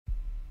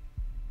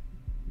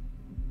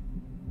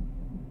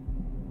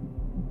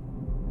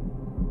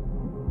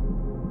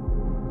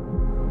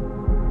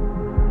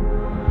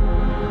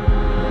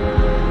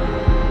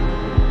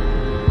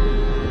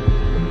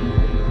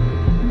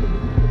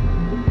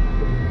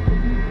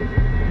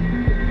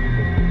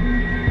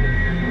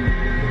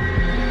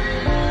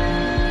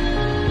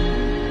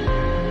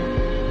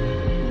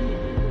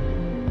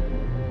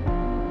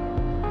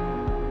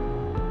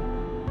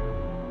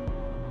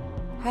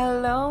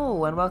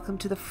welcome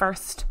to the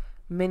first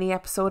mini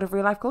episode of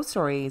Real Life Ghost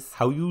Stories.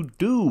 How you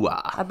do?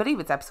 I believe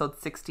it's episode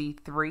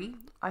 63,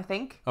 I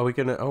think. Are we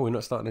gonna? Oh, we're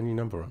not starting a new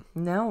number on.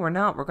 No, we're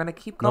not. We're gonna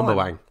keep going. Number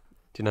Wang.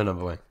 Do you know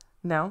Number Wang?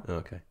 No. Oh,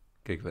 okay,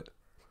 Google it.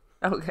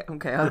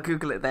 Okay, I'll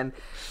Google it then.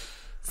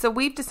 So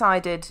we've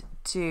decided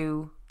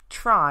to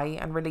try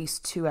and release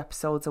 2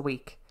 episodes a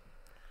week,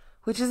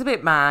 which is a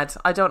bit mad.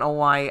 I don't know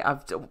why.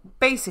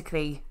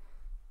 Basically,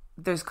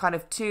 there's kind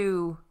of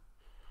 2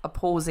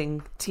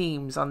 opposing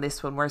teams on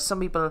this one, where some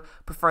people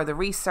prefer the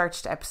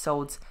researched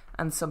episodes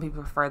and some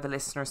people prefer the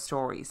listener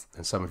stories.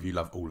 And some of you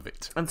love all of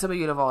it. And some of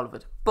you love all of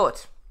it.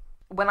 But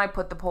when I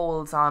put the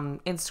polls on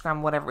Instagram,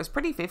 whatever, it was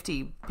pretty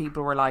 50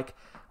 people were like,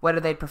 whether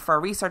they'd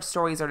prefer research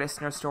stories or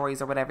listener stories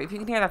or whatever. If you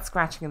can hear that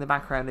scratching in the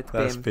background, it's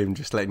That's Bim. Bim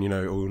just letting you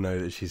know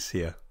that she's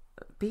here.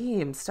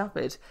 Bim, stop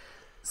it.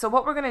 So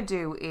what we're going to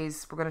do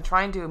is we're going to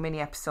try and do a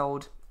mini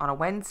episode on a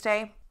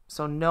Wednesday.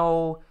 So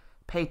no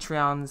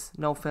Patreons,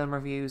 no film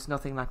reviews,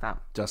 nothing like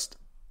that. Just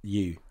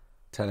you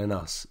telling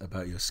us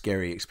about your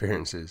scary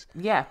experiences.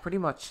 Yeah, pretty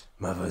much.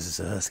 My voice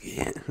is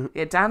husky.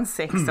 Yeah, Dan's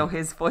sick, so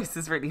his voice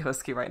is really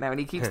husky right now, and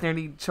he keeps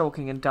nearly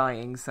choking and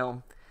dying,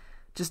 so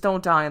just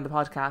don't die on the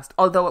podcast.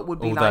 Although it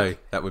would be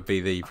that would be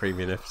the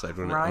premium episode,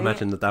 wouldn't right? it?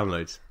 Imagine the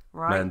downloads.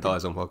 Right. Man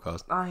dies on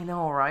podcast. I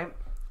know, right?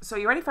 So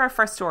you ready for our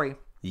first story?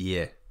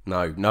 Yeah.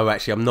 No,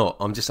 actually I'm not.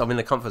 I'm in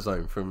the comfort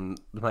zone from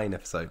the main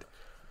episode.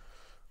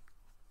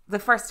 The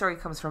first story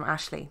comes from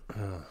Ashley.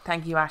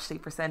 Thank you, Ashley,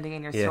 for sending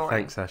in your story. Yeah,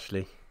 thanks,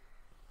 Ashley.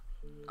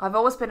 I've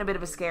always been a bit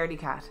of a scaredy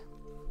cat.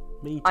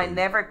 Me too. I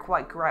never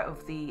quite grew out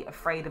of the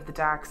afraid of the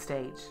dark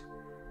stage.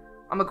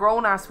 I'm a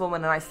grown-ass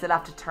woman and I still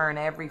have to turn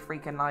every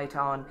freaking light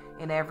on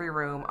in every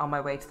room on my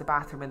way to the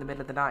bathroom in the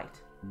middle of the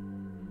night.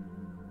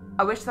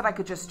 I wish that I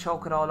could just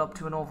chalk it all up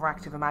to an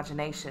overactive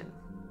imagination,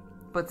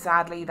 but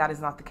sadly that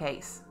is not the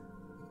case.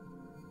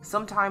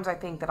 Sometimes I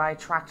think that I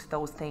attract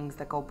those things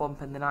that go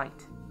bump in the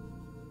night.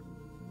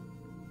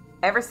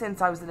 Ever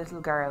since I was a little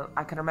girl,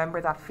 I can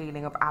remember that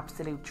feeling of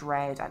absolute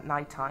dread at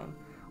night time,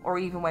 or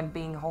even when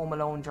being home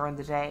alone during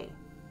the day.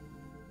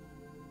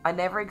 I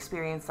never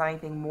experienced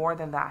anything more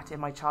than that in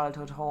my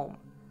childhood home,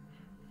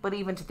 but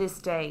even to this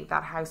day,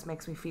 that house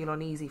makes me feel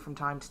uneasy from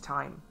time to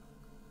time.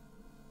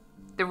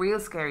 The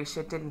real scary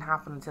shit didn't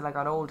happen until I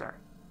got older.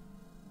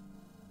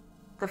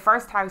 The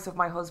first house of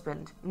my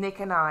husband, Nick,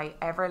 and I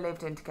ever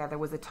lived in together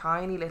was a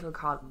tiny little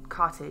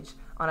cottage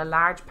on a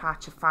large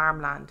patch of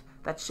farmland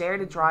that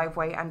shared a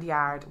driveway and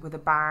yard with a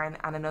barn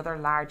and another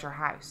larger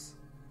house.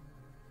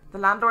 The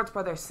landlord's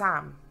brother,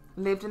 Sam,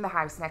 lived in the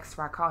house next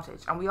to our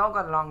cottage, and we all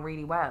got along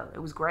really well. It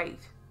was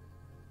great.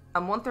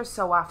 A month or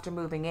so after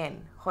moving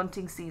in,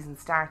 hunting season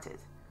started,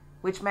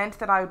 which meant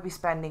that I would be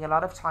spending a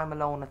lot of time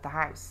alone at the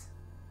house.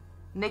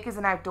 Nick is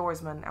an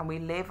outdoorsman and we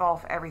live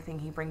off everything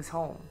he brings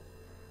home.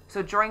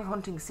 So during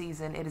hunting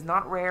season, it is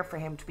not rare for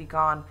him to be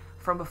gone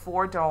from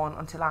before dawn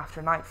until after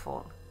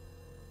nightfall.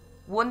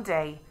 One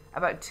day,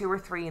 about 2 or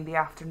 3 in the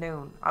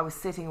afternoon, I was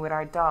sitting with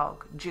our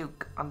dog,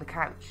 Duke, on the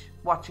couch,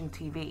 watching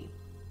TV.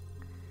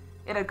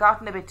 It had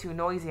gotten a bit too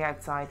noisy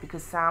outside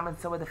because Sam and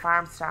some of the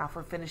farm staff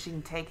were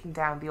finishing taking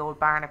down the old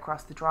barn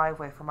across the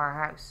driveway from our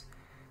house.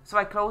 So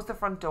I closed the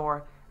front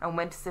door and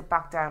went to sit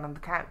back down on the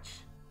couch.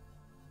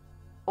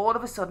 All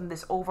of a sudden,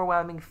 this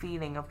overwhelming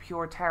feeling of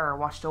pure terror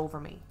washed over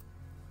me.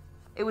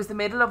 It was the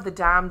middle of the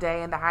damn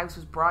day and the house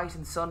was bright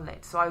and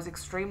sunlit, so I was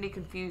extremely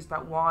confused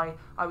about why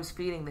I was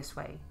feeling this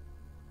way.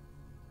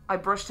 I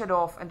brushed it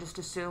off and just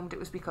assumed it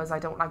was because I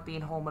don't like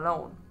being home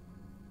alone.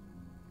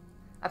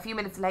 A few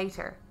minutes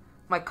later,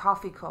 my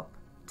coffee cup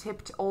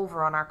tipped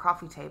over on our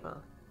coffee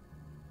table.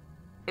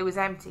 It was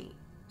empty,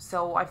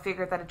 so I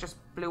figured that it just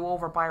blew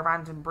over by a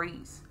random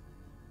breeze,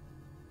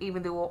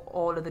 even though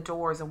all of the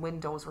doors and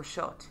windows were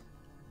shut.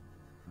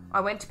 I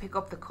went to pick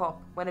up the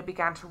cup when it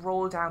began to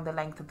roll down the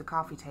length of the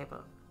coffee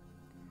table.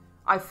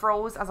 I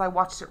froze as I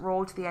watched it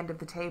roll to the end of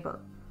the table,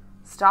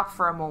 stop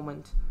for a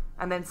moment,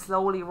 and then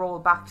slowly roll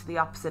back to the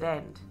opposite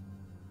end.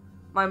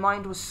 My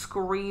mind was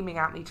screaming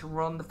at me to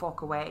run the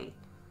fuck away,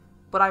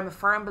 but I'm a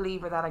firm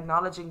believer that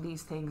acknowledging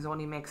these things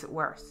only makes it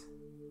worse.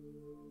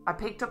 I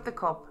picked up the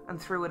cup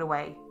and threw it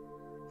away,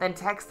 then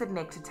texted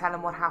Nick to tell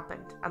him what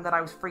happened and that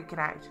I was freaking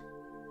out.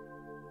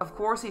 Of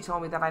course he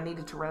told me that I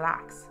needed to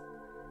relax,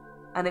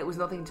 and it was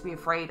nothing to be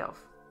afraid of.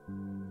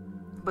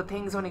 But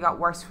things only got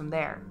worse from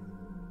there.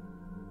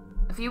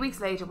 A few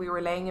weeks later, we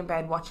were laying in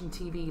bed watching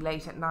TV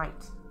late at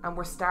night and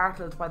were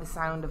startled by the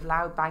sound of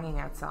loud banging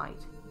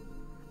outside.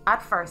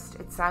 At first,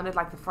 it sounded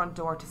like the front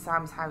door to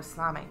Sam's house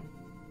slamming.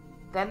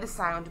 Then the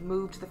sound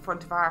moved to the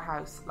front of our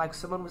house like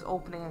someone was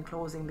opening and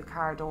closing the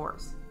car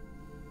doors.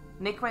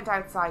 Nick went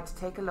outside to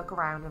take a look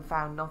around and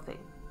found nothing.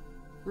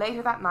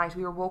 Later that night,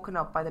 we were woken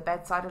up by the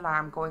bedside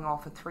alarm going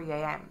off at 3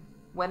 a.m,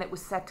 when it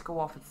was set to go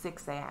off at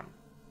 6 a.m.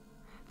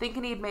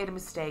 Thinking he had made a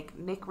mistake,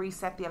 Nick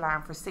reset the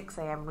alarm for 6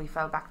 a.m. and we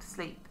fell back to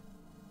sleep.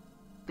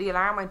 The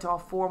alarm went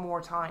off 4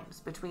 more times,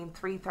 between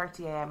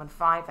 3:30 a.m. and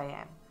 5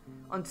 a.m,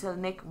 until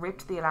Nick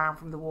ripped the alarm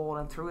from the wall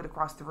and threw it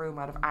across the room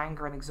out of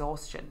anger and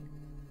exhaustion.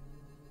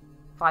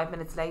 5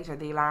 minutes later,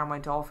 the alarm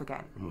went off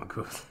again. Oh my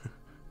God.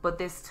 But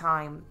this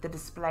time, the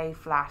display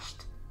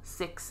flashed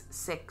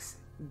 6-6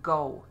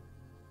 go.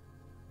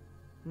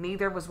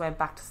 Neither of us went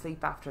back to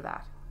sleep after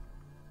that.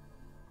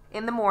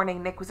 In the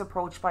morning, Nick was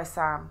approached by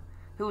Sam,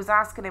 who was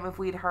asking him if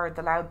we'd heard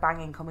the loud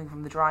banging coming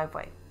from the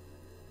driveway.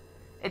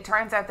 It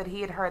turns out that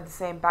he had heard the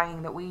same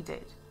banging that we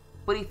did,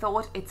 but he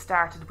thought it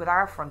started with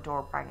our front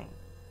door banging.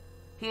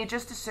 He had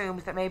just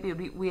assumed that maybe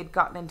we had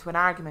gotten into an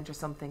argument or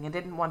something and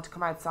didn't want to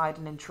come outside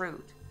and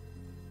intrude.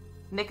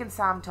 Nick and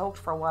Sam talked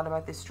for a while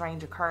about this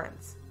strange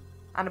occurrence,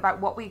 and about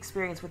what we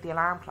experienced with the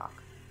alarm clock.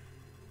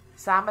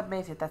 Sam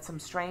admitted that some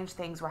strange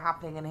things were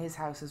happening in his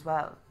house as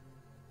well.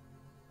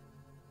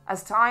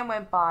 As time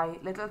went by,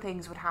 little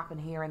things would happen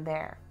here and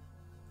there.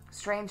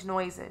 Strange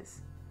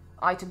noises,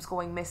 items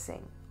going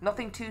missing,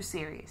 nothing too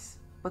serious,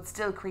 but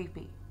still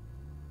creepy.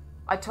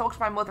 I talked to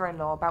my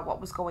mother-in-law about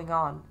what was going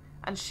on,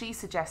 and she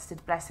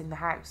suggested blessing the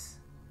house.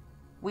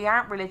 We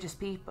aren't religious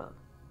people,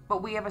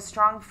 but we have a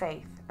strong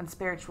faith and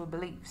spiritual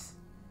beliefs.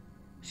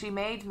 She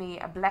made me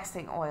a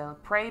blessing oil,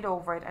 prayed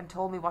over it, and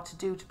told me what to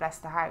do to bless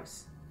the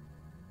house.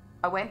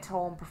 I went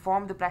home,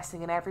 performed the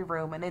blessing in every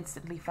room, and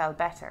instantly felt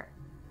better.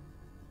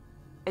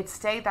 It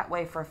stayed that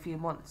way for a few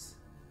months,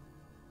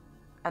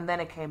 and then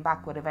it came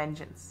back with a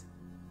vengeance.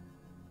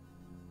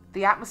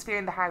 The atmosphere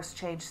in the house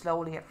changed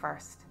slowly at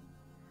first.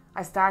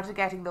 I started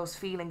getting those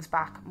feelings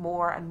back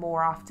more and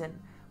more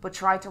often, but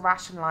tried to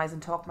rationalise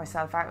and talk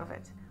myself out of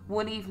it.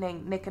 One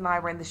evening, Nick and I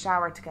were in the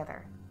shower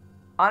together.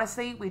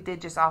 Honestly, we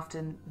did just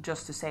often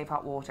just to save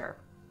hot water,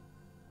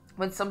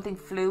 when something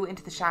flew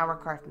into the shower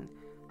curtain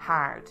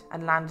hard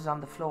and landed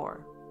on the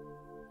floor.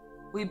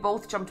 We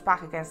both jumped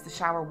back against the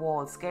shower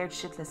wall, scared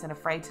shitless and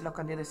afraid to look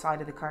on the other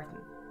side of the curtain.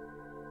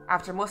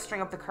 After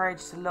mustering up the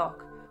courage to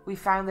look, we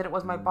found that it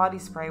was my body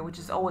spray, which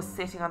is always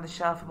sitting on the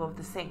shelf above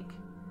the sink.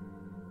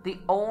 The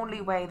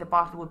only way the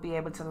bottle would be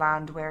able to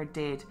land where it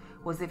did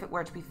was if it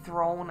were to be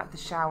thrown at the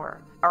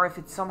shower, or if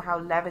it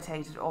somehow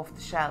levitated off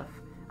the shelf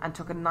and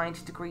took a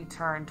 90-degree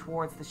turn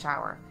towards the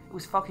shower. It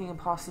was fucking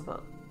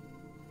impossible.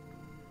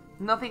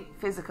 Nothing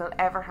physical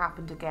ever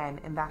happened again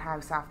in that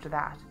house after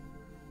that,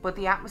 but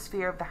the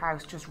atmosphere of the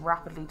house just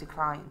rapidly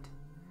declined.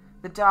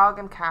 The dog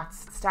and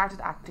cats started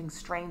acting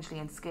strangely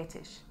and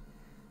skittish.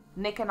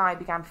 Nick and I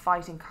began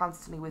fighting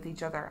constantly with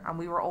each other, and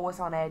we were always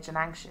on edge and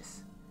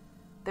anxious.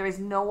 There is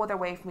no other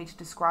way for me to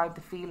describe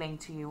the feeling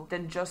to you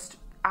than just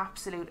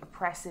absolute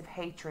oppressive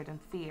hatred and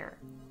fear.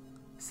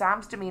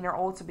 Sam's demeanour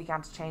also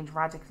began to change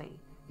radically.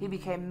 He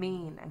became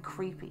mean and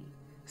creepy.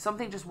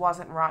 Something just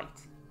wasn't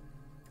right.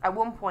 At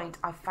one point,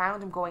 I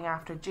found him going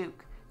after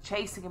Duke,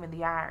 chasing him in the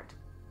yard.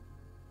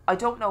 I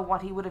don't know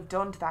what he would have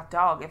done to that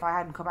dog if I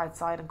hadn't come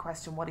outside and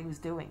questioned what he was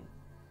doing.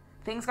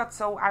 Things got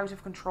so out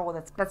of control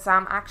that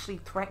Sam actually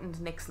threatened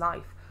Nick's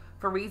life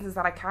for reasons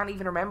that I can't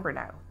even remember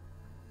now.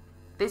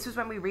 This was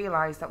when we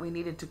realised that we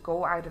needed to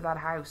go out of that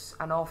house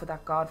and off of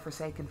that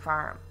God-forsaken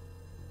farm.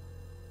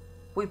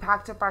 We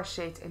packed up our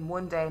shit in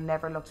one day and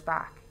never looked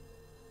back.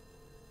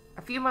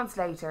 A few months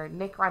later,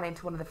 Nick ran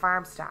into one of the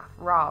farm staff,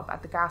 Rob,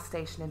 at the gas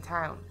station in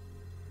town.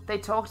 They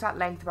talked at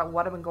length about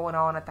what had been going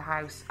on at the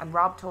house, and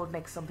Rob told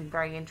Nick something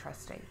very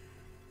interesting.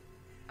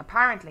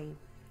 Apparently,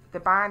 the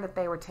barn that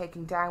they were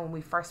taking down when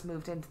we first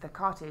moved into the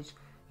cottage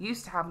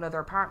used to have another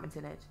apartment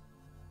in it.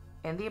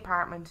 In the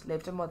apartment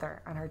lived a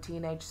mother and her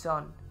teenage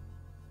son.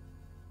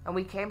 And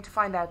we came to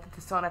find out that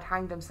the son had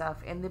hanged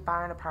himself in the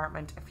barn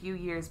apartment a few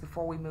years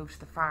before we moved to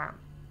the farm.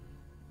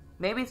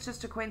 Maybe it's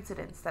just a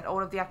coincidence that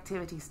all of the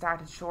activity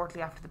started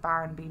shortly after the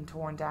barn being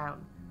torn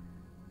down,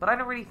 but I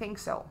don't really think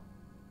so.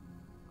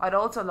 I'd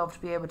also love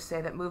to be able to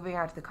say that moving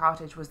out of the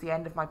cottage was the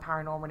end of my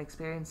paranormal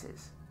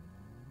experiences,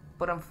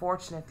 but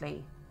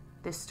unfortunately,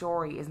 this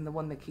story isn't the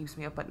one that keeps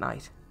me up at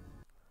night.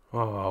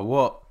 Oh,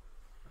 what?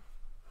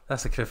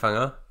 That's a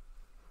cliffhanger.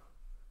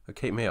 It'll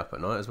keep me up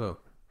at night as well.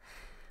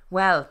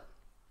 Well,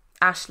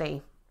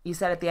 Ashley, you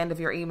said at the end of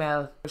your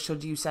email,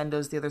 should you send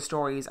us the other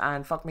stories?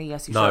 And fuck me,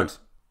 yes you should.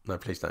 No,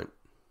 please don't.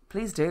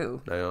 Please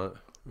do. No.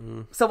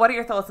 So what are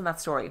your thoughts on that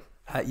story?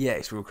 Yeah,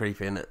 it's real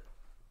creepy, isn't it?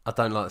 I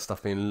don't like the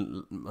stuff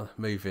being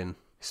moving.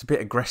 It's a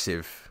bit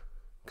aggressive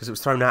because it was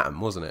thrown at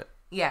him, wasn't it?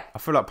 Yeah. I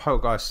feel like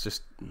poltergeist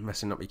just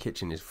messing up your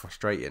kitchen is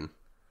frustrating.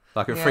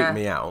 Like, it freaked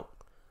me out.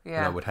 Yeah.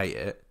 And I would hate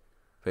it.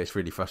 But it's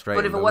really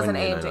frustrating. But if it wasn't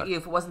aimed at you,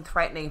 if it wasn't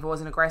threatening, if it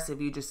wasn't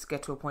aggressive, you just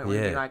get to a point where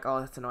you'd be like,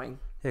 oh, that's annoying.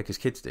 Yeah, because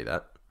kids do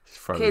that.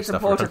 Kids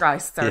and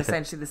poltergeists are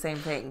essentially the same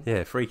thing.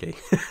 Yeah, freaky.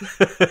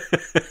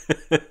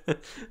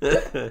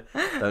 That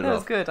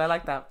was good. I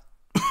like that.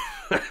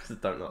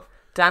 Don't laugh.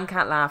 Dan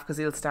can't laugh because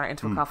he'll start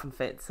into a coughing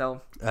fit.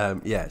 So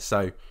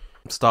so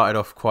started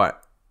off quite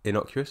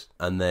innocuous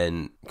and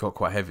then got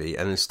quite heavy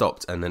and then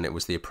stopped, and then it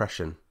was the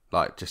oppression,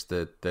 like just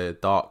the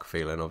dark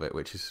feeling of it,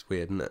 which is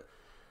weird, isn't it?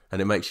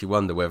 And it makes you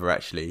wonder whether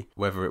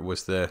it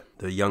was the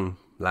young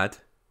lad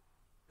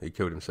who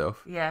killed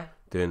himself,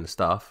 doing the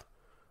stuff,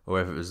 or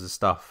whether it was the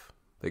stuff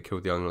that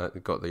killed the young lad,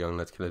 that got the young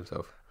lad to kill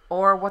himself,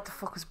 or what the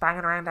fuck was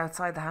banging around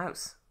outside the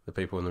house? The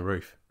people on the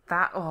roof.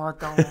 Don't.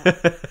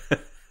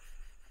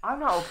 I'm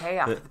not okay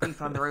after the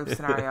people on the roof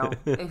scenario.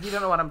 If you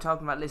don't know what I'm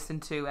talking about, listen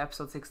to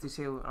episode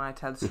 62 and I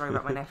tell the story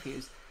about my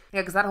nephews.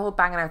 Yeah, because that whole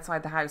banging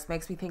outside the house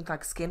makes me think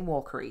like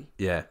skinwalkery.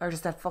 Yeah. Or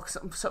just that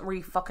something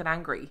really fucking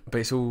angry.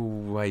 But it's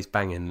always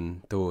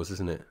banging doors,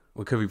 isn't it?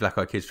 Well, it could be Black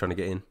Eyed Kids trying to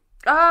get in.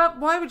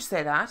 Why would you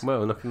say that?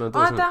 Well, knocking on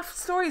doors. That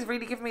story's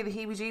really giving me the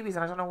heebie-jeebies and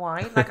I don't know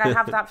why. Like, I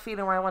have that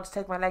feeling where I want to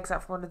take my legs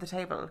out from under the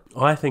table.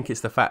 I think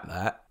it's the fact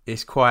that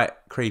it's quite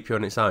creepy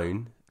on its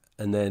own,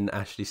 and then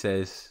Ashley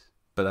says,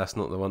 but that's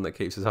not the one that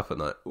keeps us up at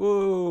night.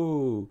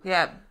 Whoa!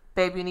 Yeah,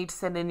 babe, you need to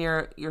send in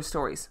your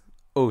stories.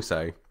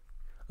 Also,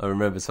 I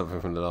remembered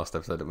something from the last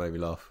episode that made me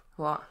laugh.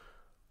 What?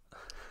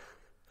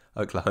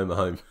 Oklahoma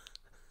Home.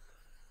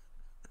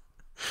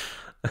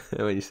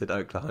 When you said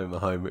Oklahoma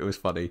Home, it was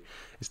funny.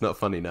 It's not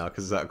funny now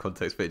because it's out of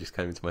context, but it just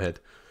came into my head.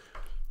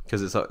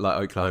 Because it's like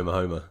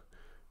Oklahoma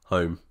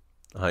Home.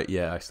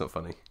 Yeah, it's not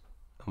funny.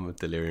 I'm a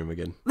delirium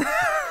again.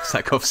 It's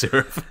that cough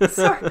syrup.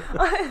 Sorry.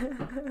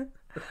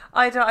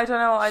 I don't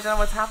know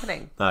what's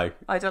happening. No.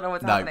 I don't know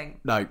what's happening.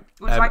 No.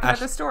 Would you like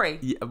another story?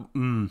 Yeah,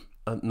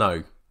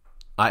 no.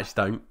 I actually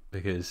don't,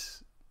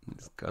 because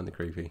it's kind of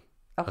creepy.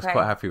 Okay. I was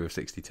quite happy with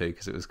 62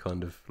 because it was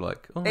kind of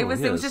like, it was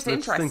just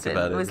interesting.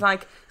 It was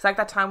like, it's like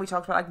that time we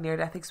talked about like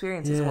near-death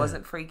experiences. Yeah. It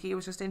wasn't freaky, it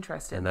was just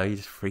interesting. And now you're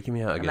just freaking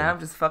me out again. And now I'm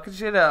just fucking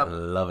shit up.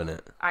 I'm loving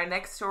it. Our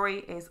next story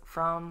is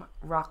from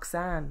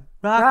Roxanne.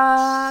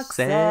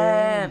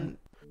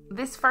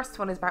 This first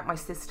one is about my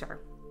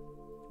sister.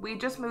 We had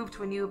just moved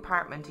to a new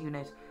apartment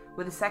unit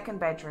with a second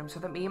bedroom so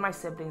that me and my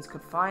siblings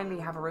could finally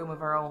have a room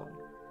of our own.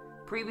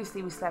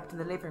 Previously we slept in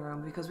the living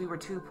room because we were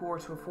too poor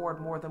to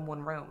afford more than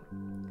one room.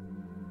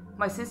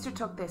 My sister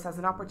took this as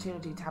an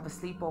opportunity to have a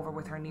sleepover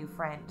with her new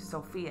friend,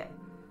 Sophia,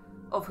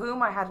 of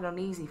whom I had an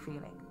uneasy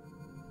feeling.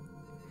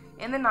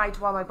 In the night,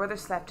 while my brother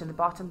slept in the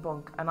bottom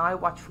bunk and I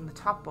watched from the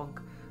top bunk,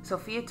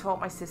 Sophia taught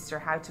my sister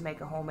how to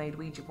make a homemade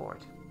Ouija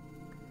board.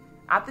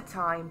 At the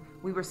time,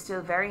 we were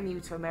still very new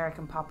to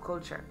American pop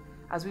culture,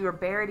 as we were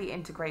barely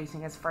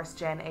integrating as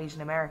first-gen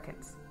Asian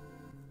Americans.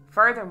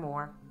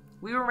 Furthermore,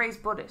 we were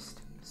raised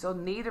Buddhist, so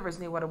neither of us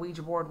knew what a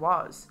Ouija board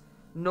was,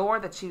 nor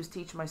that she was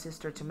teaching my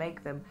sister to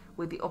make them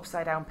with the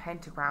upside-down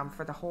pentagram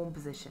for the home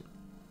position.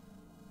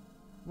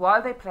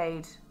 While they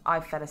played, I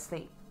fell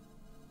asleep.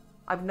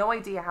 I've no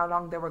idea how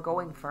long they were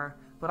going for,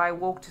 but I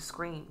woke to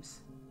screams.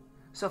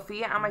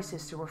 Sophia and my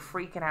sister were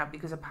freaking out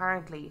because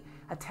apparently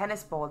a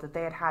tennis ball that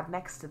they had had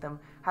next to them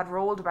had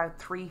rolled about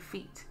 3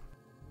 feet.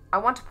 I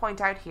want to point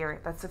out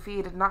here that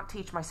Sophia did not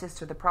teach my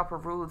sister the proper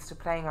rules to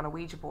playing on a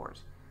Ouija board,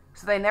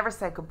 so they never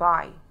said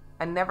goodbye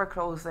and never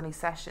closed any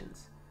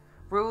sessions.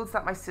 Rules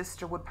that my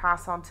sister would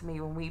pass on to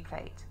me when we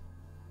played.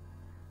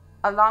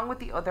 Along with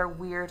the other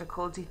weird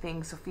occulty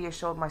things Sophia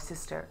showed my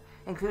sister,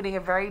 including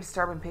a very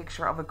disturbing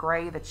picture of a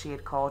grey that she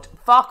had caught.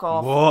 Fuck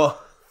off.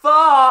 What?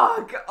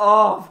 Fuck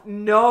off.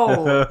 No.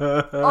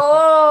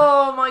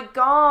 Oh my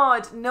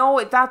god.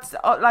 No, that's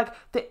like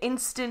the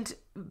instant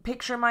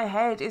picture in my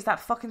head is that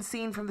fucking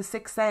scene from The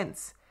Sixth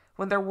Sense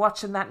when they're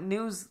watching that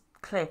news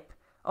clip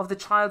of the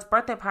child's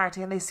birthday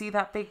party and they see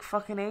that big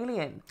fucking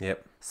alien.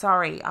 Yep.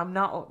 Sorry, I'm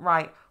not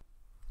right.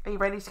 Are you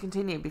ready to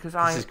continue? Because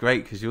This is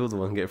great because you're the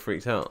one getting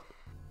freaked out.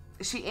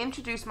 She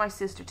introduced my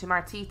sister to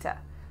Martita,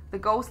 the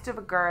ghost of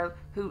a girl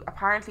who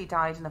apparently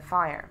died in a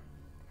fire.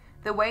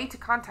 The way to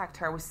contact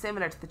her was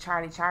similar to the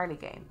Charlie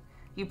game.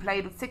 You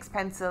played with 6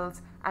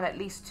 pencils and at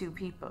least 2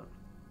 people.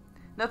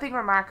 Nothing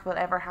remarkable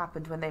ever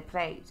happened when they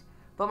played,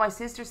 but my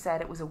sister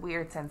said it was a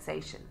weird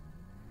sensation.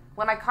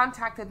 When I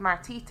contacted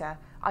Martita,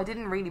 I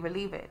didn't really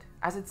believe it,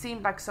 as it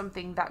seemed like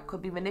something that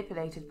could be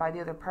manipulated by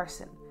the other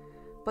person.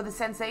 But the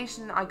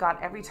sensation I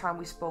got every time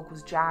we spoke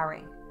was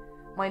jarring.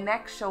 My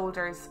neck,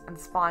 shoulders and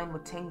spine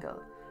would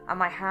tingle, and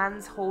my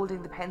hands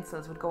holding the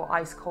pencils would go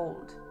ice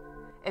cold.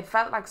 It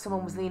felt like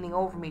someone was leaning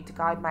over me to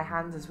guide my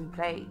hands as we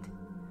played.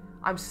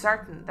 I'm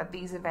certain that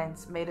these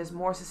events made us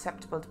more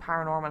susceptible to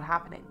paranormal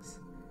happenings.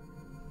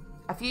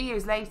 A few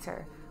years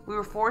later, we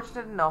were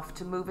fortunate enough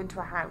to move into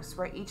a house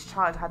where each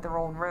child had their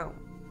own room.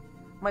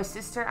 My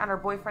sister and her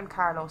boyfriend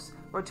Carlos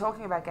were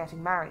talking about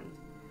getting married,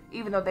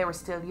 even though they were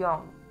still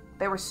young.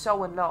 They were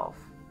so in love.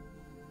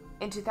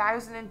 In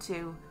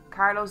 2002,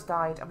 Carlos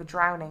died of a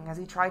drowning as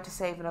he tried to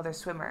save another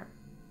swimmer.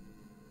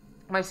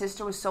 My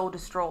sister was so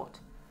distraught,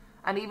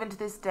 and even to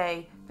this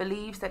day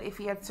believes that if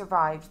he had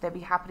survived, they'd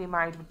be happily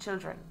married with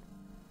children.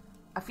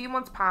 A few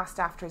months passed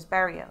after his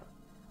burial,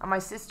 and my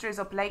sister is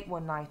up late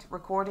one night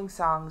recording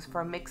songs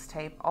for a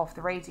mixtape off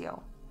the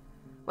radio.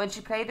 When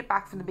she played it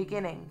back from the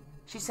beginning,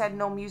 she said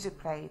no music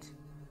played,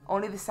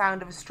 only the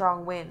sound of a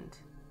strong wind.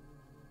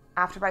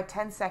 After about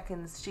 10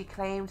 seconds, she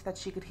claimed that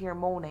she could hear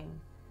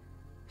moaning.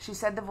 She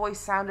said the voice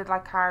sounded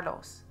like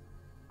Carlos,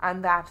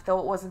 and that, though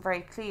it wasn't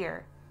very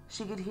clear,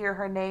 she could hear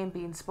her name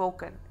being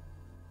spoken.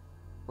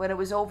 When it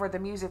was over, the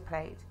music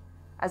played,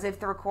 as if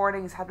the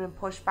recordings had been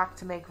pushed back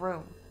to make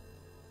room.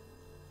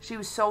 She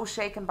was so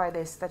shaken by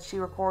this that she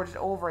recorded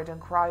over it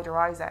and cried her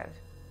eyes out.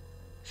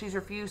 She's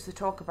refused to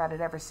talk about it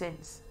ever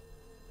since.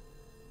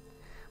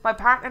 My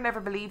partner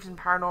never believed in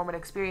paranormal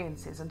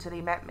experiences until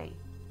he met me.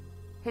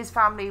 His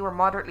family were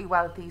moderately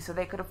wealthy, so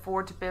they could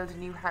afford to build a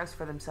new house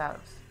for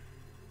themselves.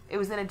 It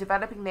was in a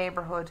developing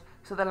neighbourhood,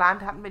 so the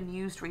land hadn't been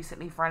used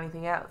recently for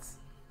anything else.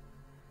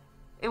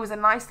 It was a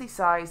nicely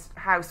sized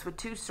house with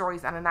 2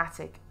 stories and an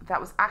attic that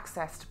was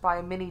accessed by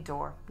a mini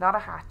door, not a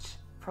hatch,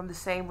 from the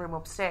same room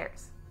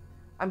upstairs.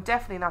 I'm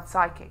definitely not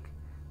psychic,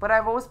 but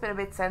I've always been a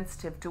bit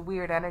sensitive to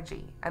weird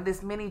energy, and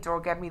this mini door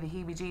gave me the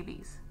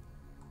heebie-jeebies.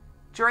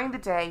 During the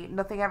day,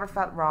 nothing ever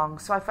felt wrong,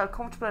 so I felt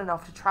comfortable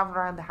enough to travel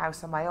around the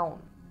house on my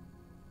own.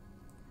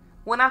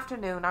 One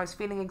afternoon, I was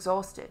feeling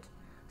exhausted,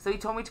 so he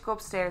told me to go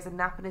upstairs and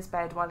nap in his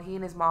bed while he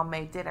and his mom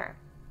made dinner.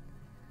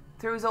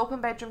 Through his open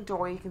bedroom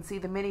door, you can see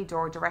the mini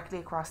door directly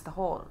across the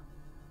hall.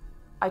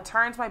 I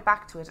turned my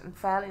back to it and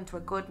fell into a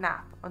good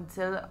nap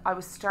until I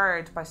was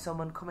stirred by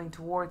someone coming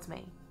towards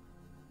me.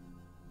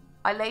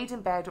 I laid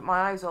in bed with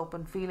my eyes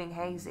open, feeling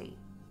hazy,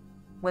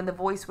 when the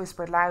voice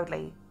whispered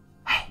loudly,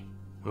 "Hey!"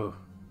 Oh.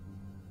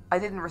 I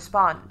didn't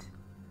respond.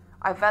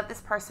 I felt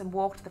this person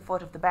walk to the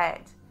foot of the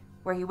bed,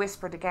 where he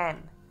whispered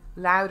again,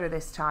 louder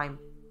this time,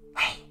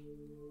 "Hey!"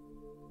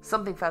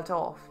 Something felt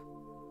off.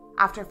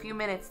 After a few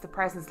minutes, the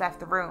presence left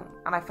the room,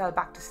 and I fell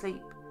back to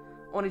sleep,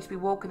 only to be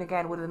woken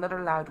again with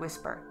another loud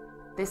whisper,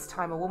 this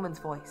time a woman's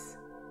voice.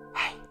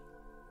 "Hey!"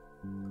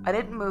 I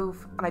didn't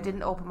move, and I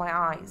didn't open my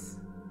eyes.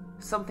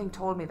 Something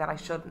told me that I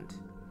shouldn't.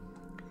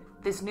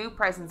 This new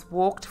presence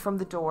walked from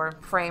the door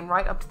frame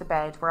right up to the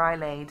bed where I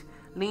laid,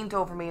 leaned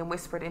over me and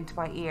whispered into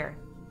my ear,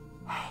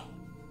 "Hey."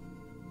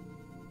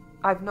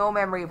 I've no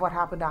memory of what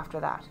happened after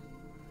that.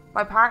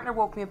 My partner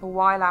woke me up a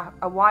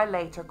while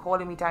later,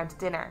 calling me down to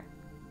dinner.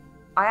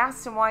 I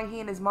asked him why he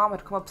and his mom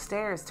had come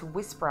upstairs to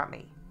whisper at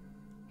me.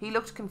 He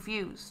looked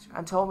confused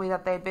and told me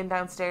that they had been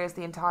downstairs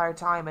the entire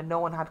time and no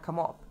one had come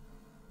up.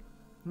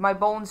 My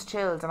bones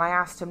chilled and I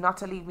asked him not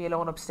to leave me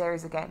alone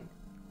upstairs again.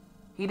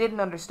 He didn't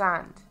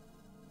understand,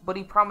 but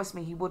he promised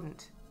me he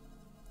wouldn't.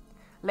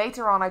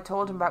 Later on, I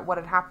told him about what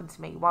had happened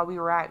to me while we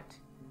were out,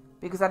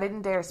 because I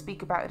didn't dare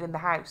speak about it in the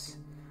house,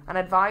 and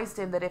advised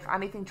him that if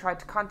anything tried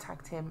to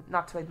contact him,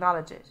 not to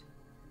acknowledge it.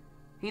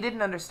 He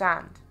didn't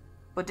understand,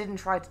 but didn't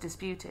try to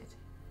dispute it,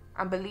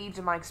 and believed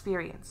in my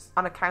experience,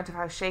 on account of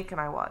how shaken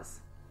I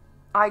was.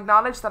 I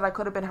acknowledged that I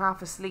could have been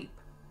half asleep,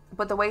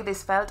 but the way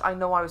this felt, I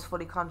know I was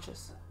fully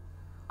conscious.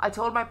 I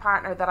told my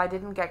partner that I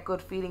didn't get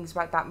good feelings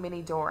about that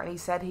mini door, and he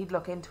said he'd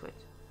look into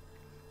it,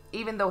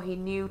 even though he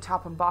knew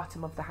top and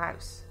bottom of the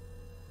house.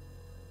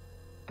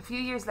 A few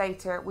years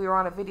later, we were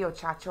on a video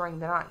chat during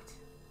the night.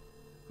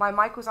 My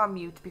mic was on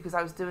mute because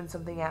I was doing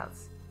something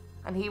else,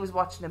 and he was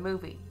watching a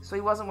movie, so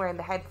he wasn't wearing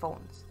the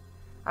headphones,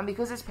 and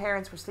because his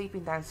parents were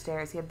sleeping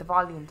downstairs, he had the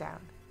volume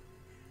down.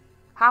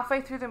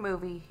 Halfway through the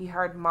movie, he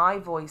heard my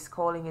voice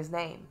calling his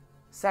name,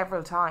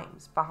 several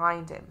times,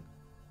 behind him,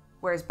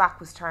 where his back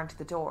was turned to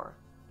the door,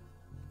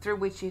 through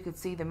which you could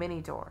see the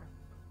mini door.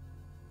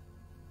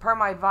 Per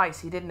my advice,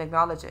 he didn't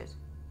acknowledge it,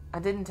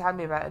 and didn't tell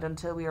me about it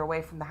until we were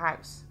away from the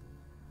house.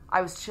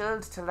 I was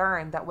chilled to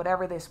learn that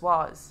whatever this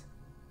was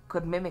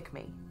could mimic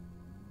me.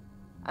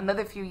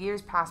 Another few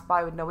years passed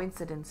by with no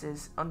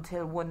incidences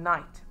until one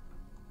night.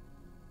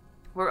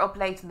 We were up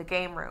late in the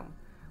game room,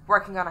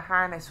 working on a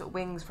harness with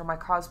wings for my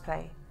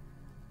cosplay.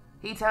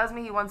 He tells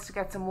me he wants to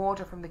get some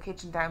water from the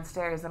kitchen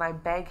downstairs, and I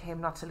beg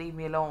him not to leave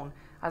me alone,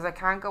 as I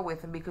can't go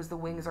with him because the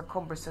wings are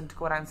cumbersome to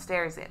go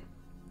downstairs in.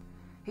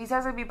 He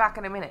says he'll be back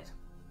in a minute,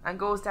 and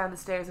goes down the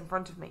stairs in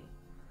front of me.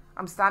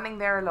 I'm standing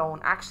there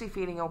alone, actually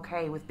feeling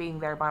okay with being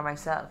there by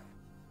myself,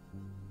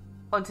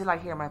 until I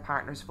hear my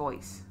partner's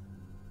voice,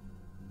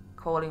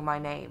 calling my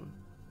name,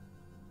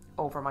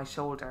 over my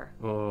shoulder.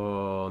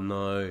 Oh,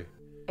 no.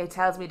 It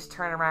tells me to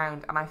turn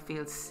around, and I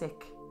feel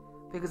sick,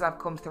 because I've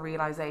come to the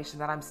realisation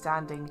that I'm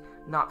standing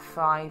not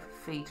 5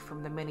 feet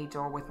from the mini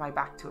door with my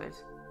back to it.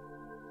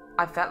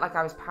 I felt like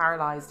I was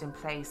paralysed in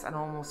place and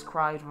almost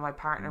cried when my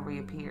partner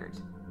reappeared.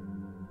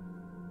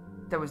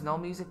 There was no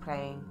music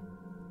playing,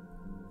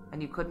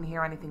 and you couldn't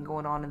hear anything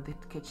going on in the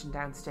kitchen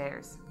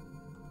downstairs.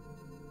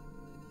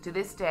 To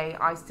this day,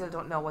 I still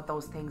don't know what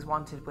those things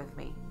wanted with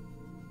me.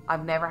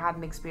 I've never had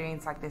an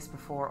experience like this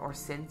before or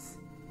since,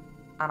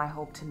 and I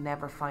hope to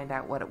never find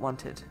out what it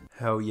wanted.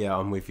 Hell yeah,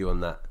 I'm with you on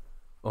that.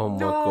 Oh my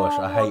gosh,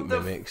 I hate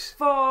mimics.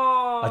 Fuck?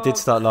 I did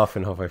start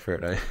laughing halfway through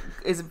it though.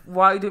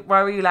 Why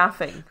were you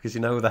laughing? Because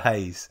you know the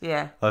haze.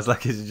 Yeah. I was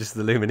like, is it just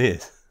the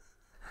Lumineers?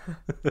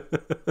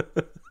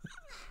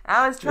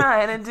 I was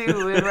trying to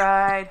do it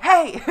right.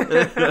 Hey!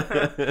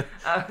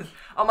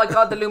 Oh my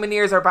god, the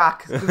Lumineers are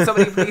back. Can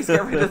somebody please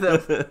get rid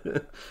of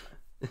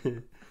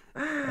them?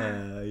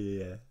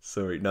 Yeah.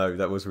 Sorry, no,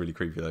 that was really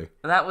creepy though.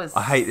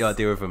 I hate the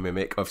idea of a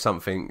mimic, of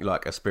something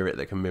like a spirit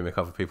that can mimic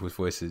other people's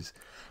voices.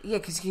 Yeah,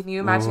 because can you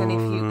imagine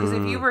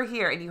if you were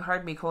here and you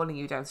heard me calling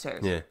you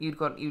downstairs, yeah,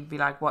 you'd be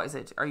like, what is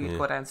it? Or you'd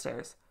go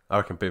downstairs. I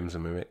reckon Bim's a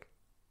mimic.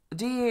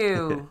 Do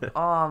you?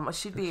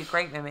 She'd be a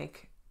great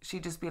mimic.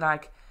 She'd just be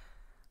like,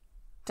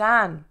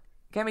 Dan,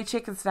 get me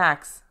chicken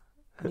snacks.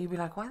 And you'd be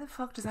like, why the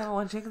fuck does everyone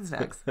want chicken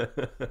snacks?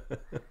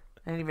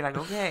 And you'd be like,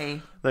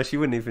 okay. No, she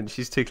wouldn't even.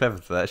 She's too clever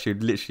for that.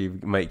 She'd literally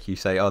make you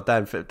say, oh,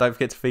 Dan, don't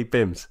forget to feed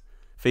Bims.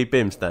 Feed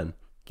Bims, Dan.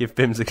 Give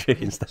Bims a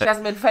chicken stack. She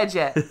hasn't been fed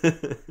yet.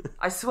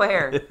 I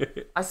swear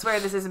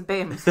this isn't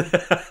Bims.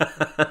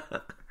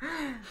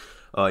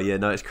 Oh yeah,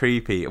 no, it's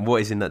creepy. And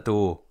what is in that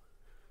door?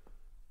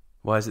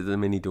 Why is it the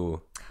mini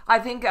door? I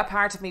think a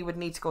part of me would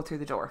need to go through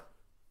the door.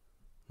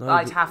 No,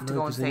 I'd have to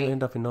go and then see. you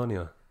end up in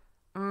Narnia.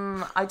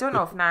 I don't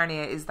know if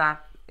Narnia is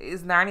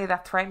Narnia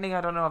that threatening?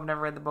 I don't know. I've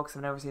never read the books.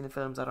 I've never seen the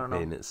films. I don't know. I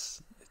mean, it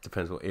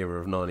depends what era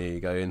of Narnia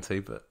you go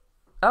into, but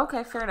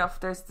okay, fair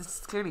enough. This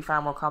is clearly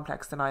far more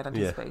complex than I'd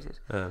anticipated.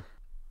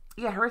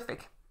 Yeah,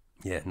 horrific.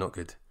 Yeah, not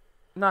good.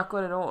 Not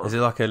good at all. Is it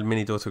like a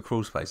mini door to a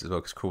crawl space as well?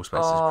 Because crawl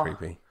space is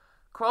creepy.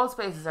 Crawl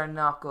spaces are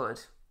not good.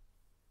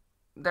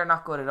 They're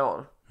not good at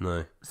all.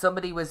 No.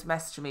 Somebody was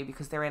messaging me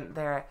because they're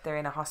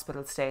in a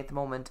hospital stay at the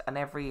moment, and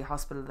every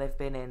hospital they've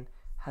been in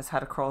has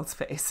had a crawl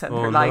space, and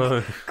they're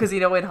like, because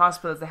in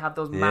hospitals they have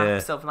those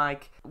maps of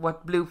like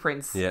what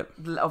blueprints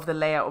of the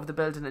layout of the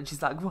building, and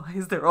she's like, why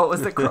is there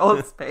always a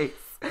crawl space?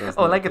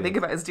 All I can think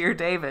about is Dear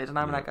David, and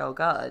I'm like, oh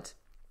god.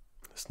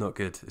 It's not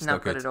good. It's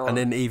not good at all. And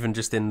then even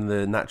just in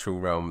the natural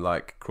realm,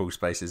 like crawl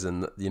spaces,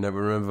 and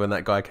remember when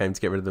that guy came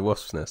to get rid of the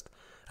wasp's nest?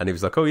 And he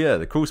was like, oh yeah,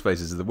 the crawl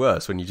spaces are the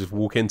worst when you just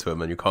walk into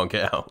them and you can't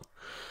get out.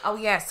 Oh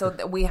yeah, so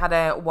we had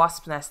a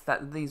wasp nest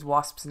that these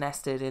wasps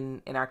nested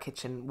in our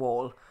kitchen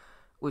wall,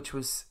 which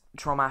was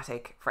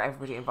traumatic for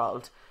everybody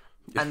involved.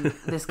 And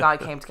this guy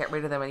came to get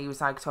rid of them, and he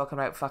was like talking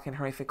about fucking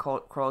horrific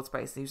crawl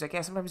spaces. He was like,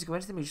 yeah, sometimes you go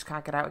into them, you just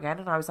can't get out again.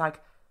 And I was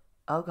like,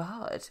 oh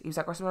god. He was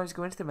like, or sometimes you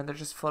go into them and they're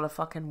just full of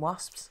fucking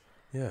wasps.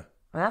 Yeah.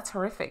 And that's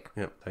horrific.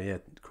 Yep. So yeah,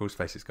 crawl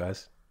spaces,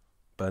 guys.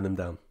 Burn them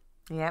down.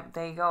 Yep,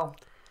 there you go.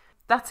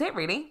 That's it,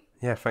 really.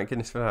 Yeah, thank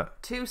goodness for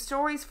that. 2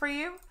 stories for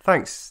you.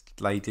 Thanks,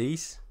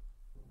 ladies.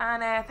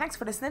 And thanks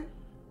for listening.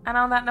 And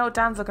on that note,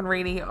 Dan's looking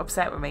really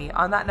upset with me.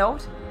 On that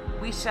note,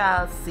 we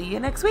shall see you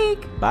next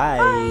week. Bye.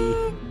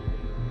 Bye.